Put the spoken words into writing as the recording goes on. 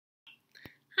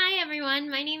everyone,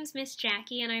 my name's Miss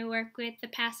Jackie and I work with the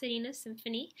Pasadena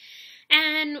Symphony,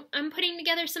 and I'm putting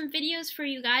together some videos for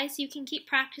you guys so you can keep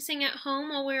practicing at home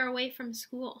while we're away from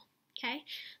school. Okay,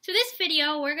 so this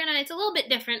video it's a little bit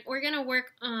different. We're gonna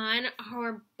work on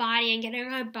our body and getting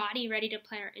our body ready to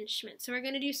play our instrument. So we're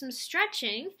gonna do some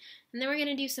stretching and then we're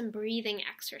gonna do some breathing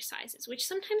exercises, which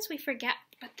sometimes we forget,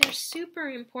 but they're super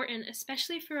important,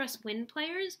 especially for us wind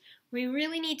players. We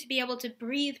really need to be able to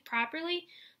breathe properly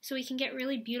so we can get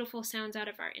really beautiful sounds out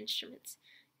of our instruments.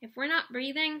 If we're not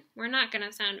breathing, we're not going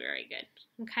to sound very good,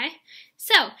 okay?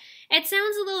 So, it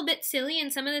sounds a little bit silly,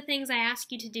 and some of the things I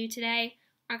ask you to do today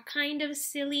are kind of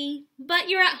silly, but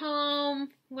you're at home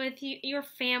with your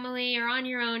family or on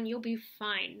your own, you'll be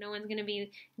fine. No one's going to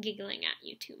be giggling at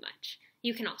you too much.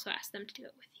 You can also ask them to do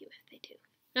it with you if they do.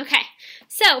 Okay,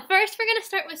 so first we're going to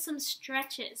start with some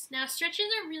stretches. Now, stretches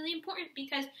are really important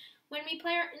because when we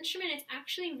play our instrument, it's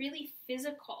actually really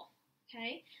physical,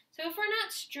 okay? So if we're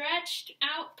not stretched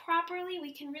out properly,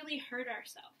 we can really hurt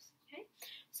ourselves, okay?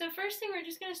 So first thing, we're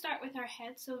just going to start with our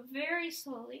head. So very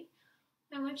slowly,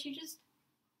 I want you to just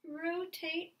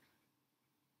rotate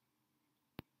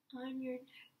on your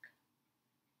neck.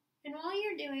 And while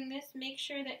you're doing this, make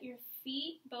sure that your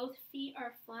both feet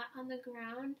are flat on the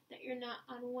ground, that you're not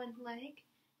on one leg,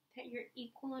 that you're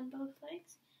equal on both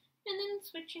legs. And then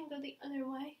switch and go the other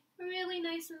way. Really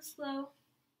nice and slow.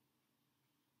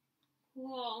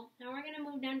 Cool. Now we're going to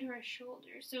move down to our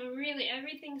shoulders. So really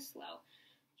everything's slow.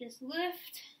 Just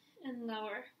lift and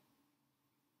lower.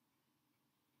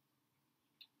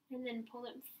 And then pull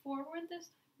it forward this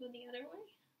time. Go the other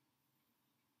way.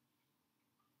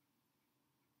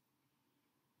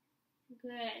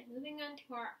 Good. Moving on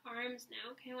to our arms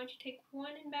now. Okay, I want you to take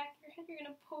one in back of your head. You're going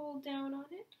to pull down on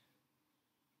it.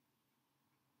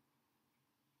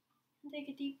 And take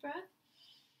a deep breath.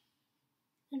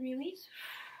 And release.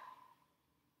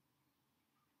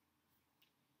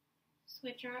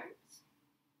 Switch arms.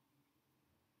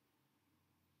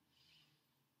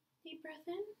 Deep breath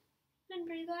in and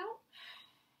breathe out.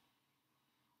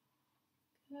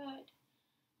 Good.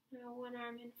 Now one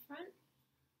arm in front.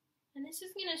 And this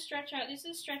is going to stretch out. This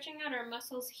is stretching out our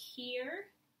muscles here,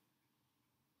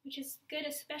 which is good,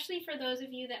 especially for those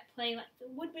of you that play like the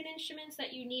woodwind instruments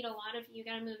that you need you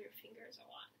gotta move your fingers a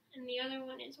lot. And the other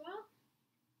one as well.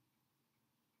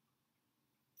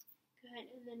 Good,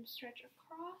 and then stretch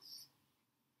across.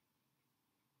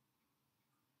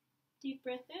 Deep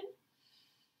breath in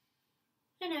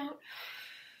and out.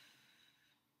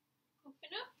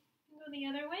 Open up and go the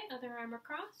other way, other arm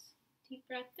across. Deep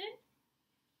breath in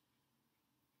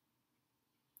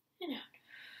and out.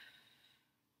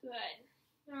 Good.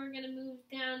 Now we're going to move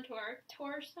down to our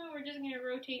torso. We're just going to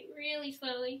rotate really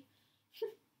slowly.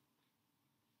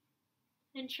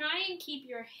 And try and keep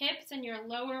your hips and your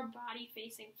lower body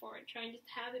facing forward. Try and just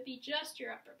have it be just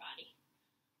your upper body.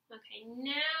 Okay,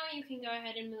 now you can go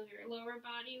ahead and move your lower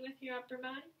body with your upper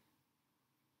body.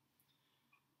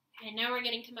 And now we're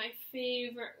getting to my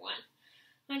favorite one.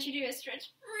 I want you to do a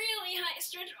stretch really high.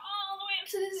 Stretch all the way up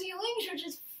to the ceiling. Stretch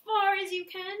as far as you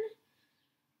can.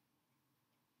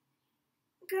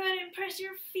 Good, and press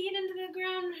your feet into the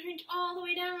ground. Reach all the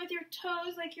way down with your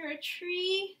toes like you're a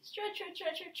tree. Stretch, stretch,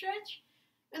 stretch, stretch, stretch.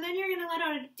 And then you're going to let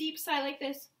out a deep sigh like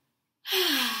this.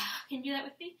 Can you do that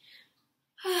with me?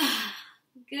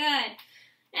 Good.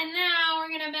 And now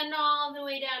we're going to bend all the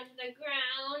way down to the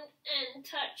ground and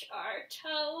touch our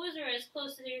toes, or as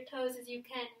close to your toes as you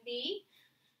can be.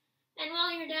 And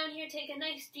while you're down here, take a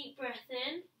nice deep breath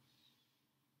in.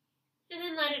 And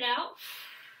then let it out.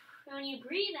 And when you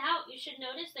breathe out, you should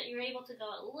notice that you're able to go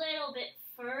a little bit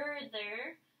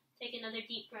further. Take another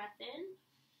deep breath in.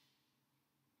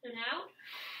 And out.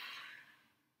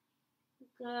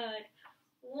 Good.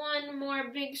 One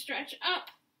more big stretch up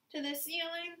to the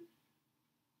ceiling.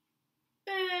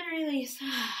 And release.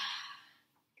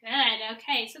 Good.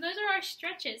 Okay, so those are our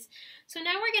stretches. So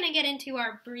now we're going to get into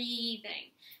our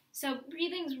breathing. So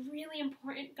breathing's really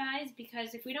important, guys,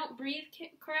 because if we don't breathe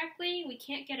correctly, we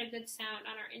can't get a good sound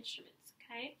on our instruments,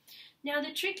 okay? Now,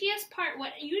 the trickiest part,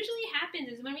 what usually happens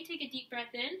is when we take a deep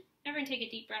breath in, everyone take a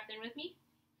deep breath in with me.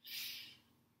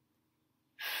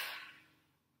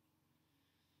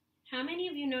 How many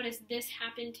of you notice this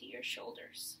happen to your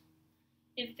shoulders?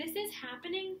 If this is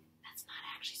happening, that's not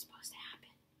actually supposed to happen.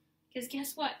 Because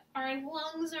guess what? Our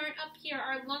lungs aren't up here.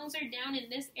 Our lungs are down in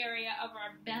this area of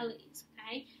our bellies,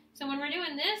 okay? So when we're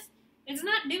doing this, it's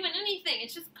not doing anything.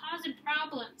 It's just causing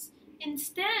problems.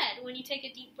 Instead, when you take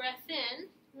a deep breath in,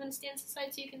 I'm going to stand to the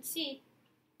side so you can see.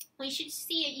 We should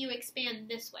see it, you expand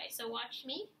this way. So watch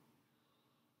me.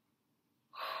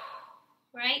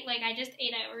 Right? Like I just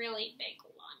ate a really big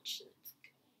lunch. It's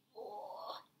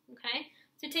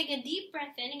So take a deep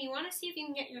breath in, and you want to see if you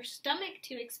can get your stomach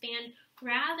to expand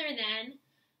rather than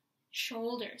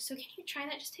shoulders. So can you try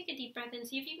that? Just take a deep breath in,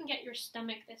 see if you can get your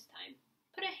stomach this time.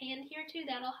 Put a hand here too,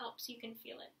 that'll help so you can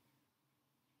feel it.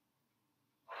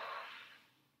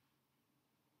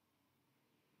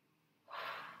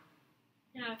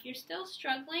 Now, if you're still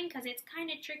struggling, because it's kind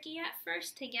of tricky at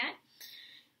first to get,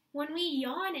 when we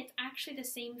yawn, it's actually the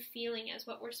same feeling as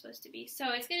what we're supposed to be.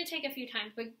 So it's going to take a few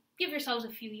times, but give yourselves a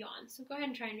few yawns. So go ahead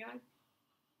and try and yawn.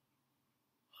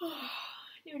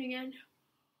 Do it again.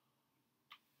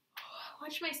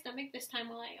 Watch my stomach this time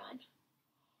while I yawn.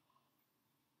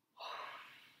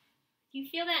 You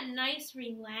feel that nice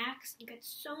relax, you get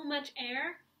so much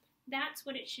air. That's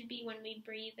what it should be when we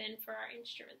breathe in for our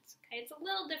instruments. Okay, it's a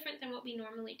little different than what we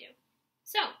normally do.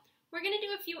 So we're going to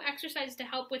do a few exercises to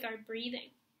help with our breathing.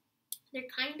 They're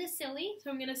kind of silly, so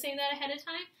I'm going to say that ahead of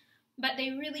time, but they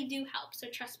really do help, so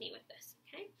trust me with this.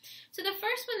 Okay, so the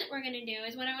first one that we're going to do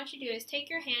is what I want you to do is take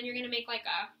your hand, you're going to make like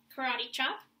a karate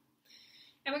chop,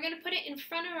 and we're going to put it in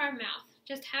front of our mouth,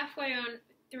 just halfway on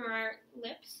through our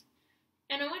lips.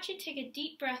 And I want you to take a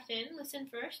deep breath in. Listen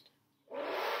first.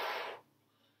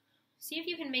 See if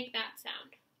you can make that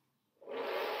sound.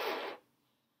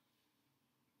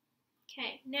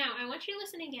 Okay, now I want you to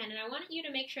listen again, and I want you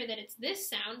to make sure that it's this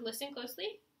sound. Listen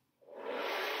closely.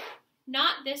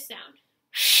 Not this sound.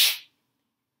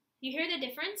 You hear the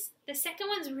difference? The second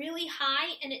one's really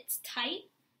high and it's tight.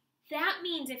 That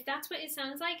means if that's what it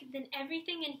sounds like, then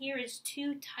everything in here is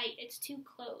too tight. It's too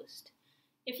closed.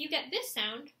 If you get this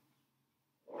sound,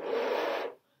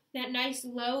 that nice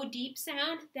low deep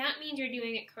sound, that means you're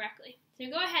doing it correctly. So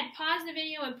go ahead, pause the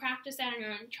video and practice that on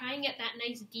your own. Try and get that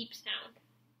nice deep sound.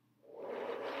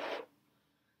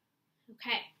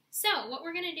 Okay, so what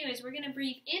we're going to do is we're going to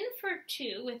breathe in for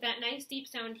 2 with that nice deep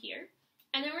sound here,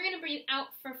 and then we're going to breathe out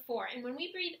for 4. And when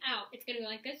we breathe out, it's going to go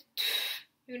like this.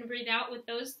 You're going to breathe out with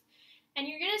those, and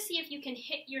you're going to see if you can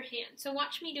hit your hand. So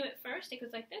watch me do it first. It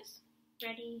goes like this.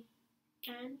 Ready,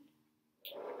 and...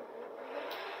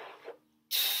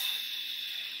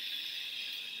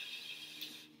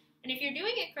 And if you're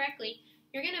doing it correctly,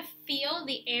 you're going to feel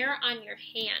the air on your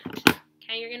hand.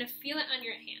 Okay, you're going to feel it on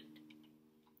your hand.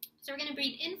 So we're going to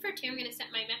breathe in for 2. I'm going to set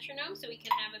my metronome so we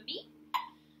can have a beat.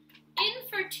 In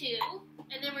for 2,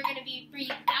 and then we're going to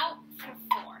breathe out for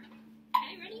 4.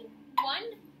 Okay, ready? 1,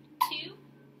 2,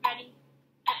 ready,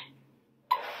 and...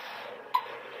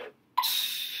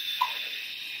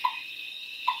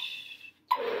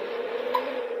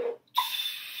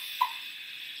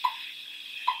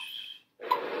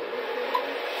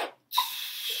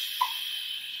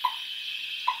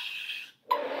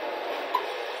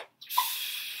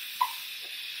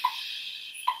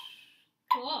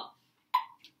 Cool.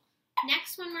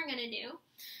 Next one we're going to do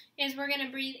is we're going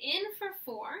to breathe in for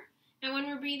 4. And when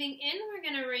we're breathing in, we're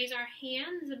going to raise our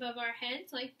hands above our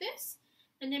heads like this.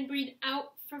 And then breathe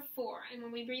out for 4. And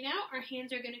when we breathe out, our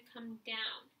hands are going to come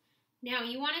down. Now,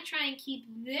 you want to try and keep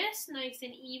this nice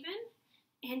and even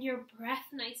and your breath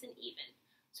nice and even.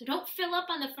 So don't fill up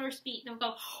on the first beat. Don't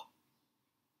go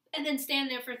and then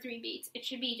stand there for 3 beats. It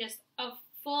should be just a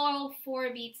full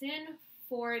 4 beats in,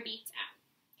 4 beats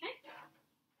out. Okay?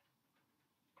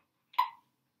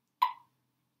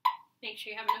 Make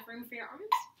sure you have enough room for your arms.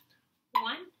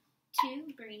 1,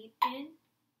 2, breathe in,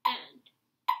 and...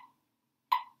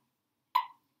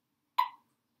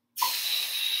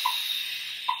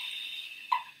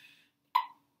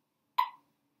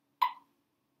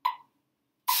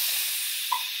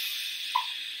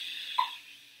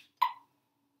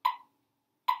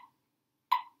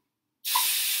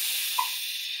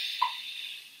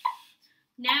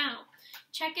 Now,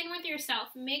 check in with yourself.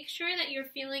 Make sure that you're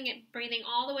feeling it breathing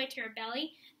all the way to your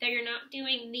belly, that you're not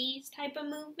doing these type of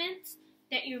movements,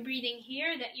 that you're breathing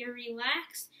here, that you're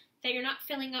relaxed, that you're not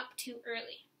filling up too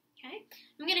early. Okay?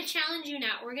 I'm going to challenge you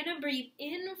now. We're going to breathe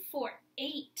in for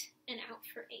 8 and out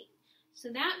for 8. So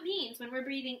that means when we're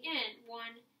breathing in, 1,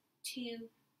 2,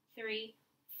 3,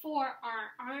 4,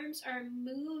 our arms are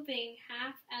moving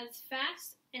half as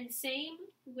fast, and same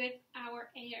with our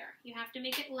air. You have to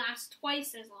make it last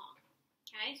twice as long.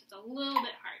 Okay, so it's a little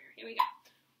bit harder. Here we go.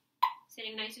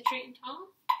 Sitting nice and straight and tall.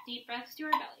 Deep breaths to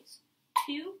our bellies.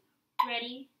 2,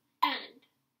 ready, and...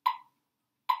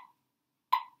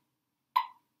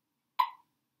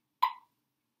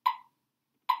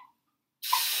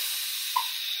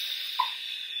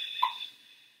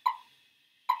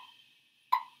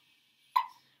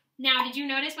 Now, did you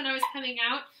notice when I was coming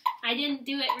out, I didn't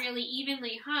do it really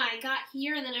evenly high. I got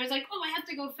here and then I was like, oh, I have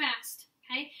to go fast.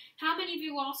 Okay? How many of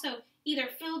you also either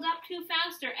filled up too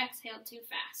fast or exhaled too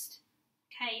fast?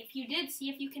 Okay, if you did, see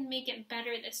if you can make it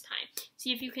better this time.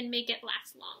 See if you can make it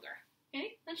last longer.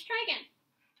 Okay, let's try again.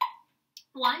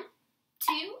 1,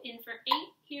 2, in for 8.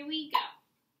 Here we go.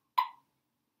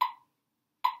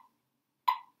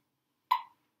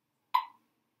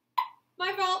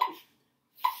 My fault.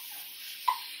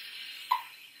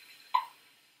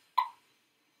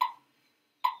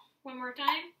 One more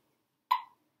time.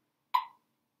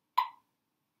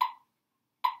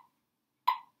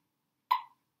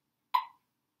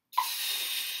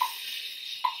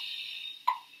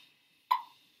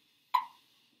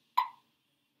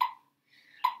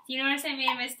 Do you notice I made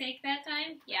a mistake that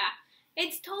time? Yeah.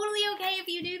 It's totally okay if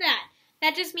you do that.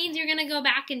 That just means you're going to go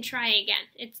back and try again.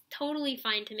 It's totally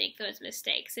fine to make those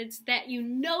mistakes. It's that you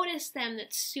notice them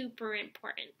that's super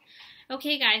important.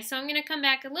 Okay, guys, so I'm going to come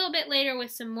back a little bit later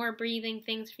with some more breathing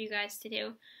things for you guys to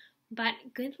do. But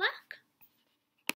good luck.